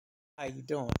How you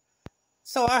doing?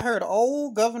 So I heard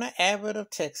old Governor Abbott of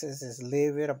Texas is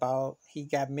livid about he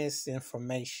got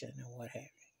misinformation and what have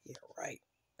you. Yeah, right.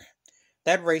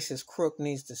 That racist crook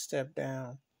needs to step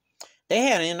down. They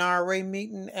had an NRA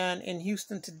meeting in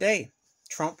Houston today.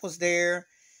 Trump was there.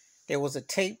 There was a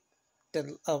tape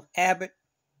of Abbott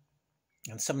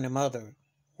and some of them other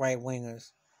right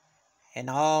wingers, and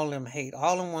all them hate.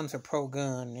 All them ones are pro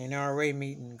gun. NRA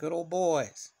meeting, good old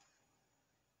boys.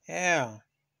 Yeah.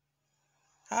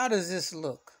 How does this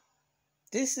look?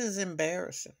 This is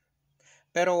embarrassing.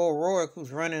 Beto O'Rourke,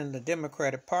 who's running the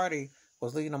Democratic Party,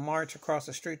 was leading a march across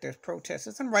the street. There's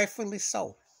protesters, and rightfully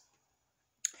so.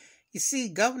 You see,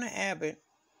 Governor Abbott,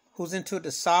 who's into the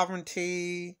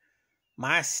sovereignty,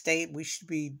 my state, we should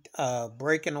be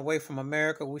breaking away from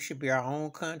America. We should be our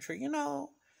own country. You know,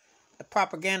 the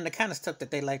propaganda, the kind of stuff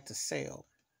that they like to sell.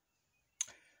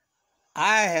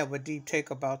 I have a deep take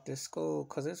about this school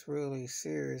because it's really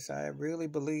serious. I really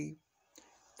believe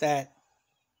that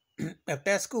if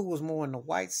that school was more in the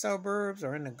white suburbs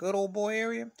or in the good old boy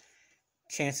area,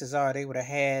 chances are they would have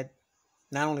had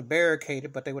not only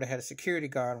barricaded, but they would have had a security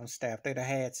guard on staff. They'd have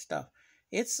had stuff.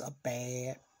 It's a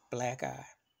bad black eye.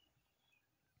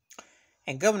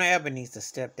 And Governor Abbott needs to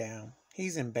step down.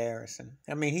 He's embarrassing.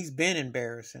 I mean, he's been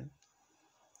embarrassing.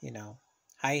 You know,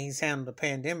 how he's handled the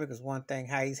pandemic is one thing.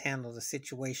 How he's handled the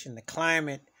situation, the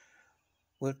climate,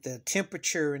 with the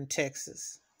temperature in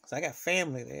Texas. Because I got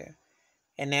family there.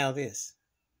 And now this.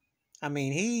 I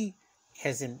mean, he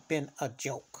hasn't been a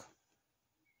joke.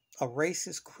 A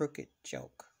racist, crooked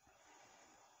joke.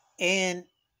 And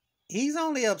he's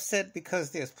only upset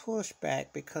because there's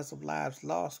pushback because of lives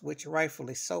lost, which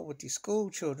rightfully so with these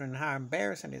school children and how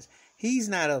embarrassing it is. He's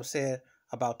not upset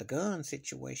about the gun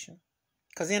situation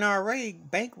because NRA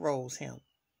bankrolls him.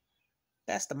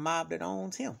 That's the mob that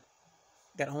owns him,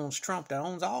 that owns Trump, that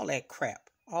owns all that crap,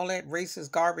 all that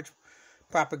racist garbage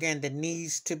propaganda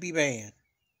needs to be banned.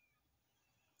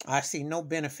 I see no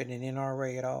benefit in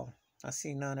NRA at all. I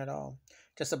see none at all.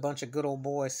 Just a bunch of good old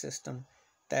boy system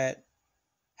that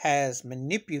has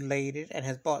manipulated and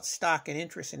has bought stock and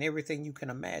interest in everything you can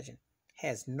imagine.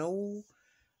 Has no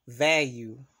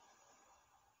value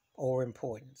or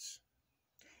importance.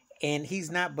 And he's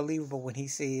not believable when he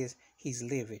says he's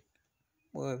livid.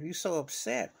 Well, if you're so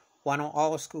upset, why don't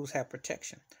all schools have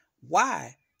protection?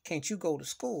 Why can't you go to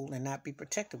school and not be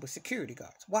protected with security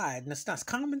guards? Why? And it's not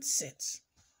common sense.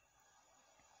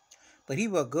 But he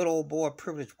was a good old boy,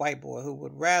 privileged white boy who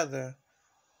would rather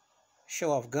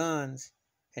show off guns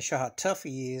and show how tough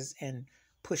he is and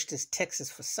push this Texas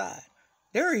facade.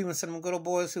 There are even some good old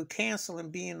boys who cancel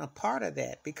and being a part of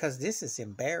that because this is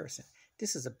embarrassing.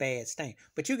 This is a bad stain.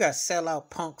 But you got sellout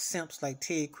punk simps like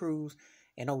Ted Cruz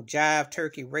and old jive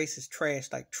turkey racist trash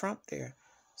like Trump there.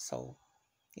 So,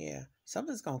 yeah,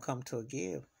 something's going to come to a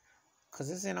give. Because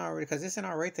this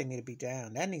NRA thing need to be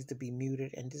down. That needs to be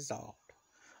muted and dissolved.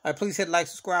 All right, please hit like,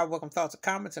 subscribe, welcome thoughts and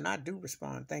comments, and I do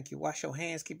respond. Thank you. Wash your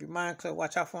hands, keep your mind clear,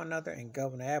 watch out for one another, and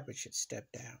Governor Abbott should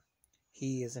step down.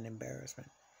 He is an embarrassment,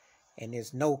 and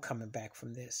there's no coming back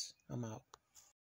from this. I'm out.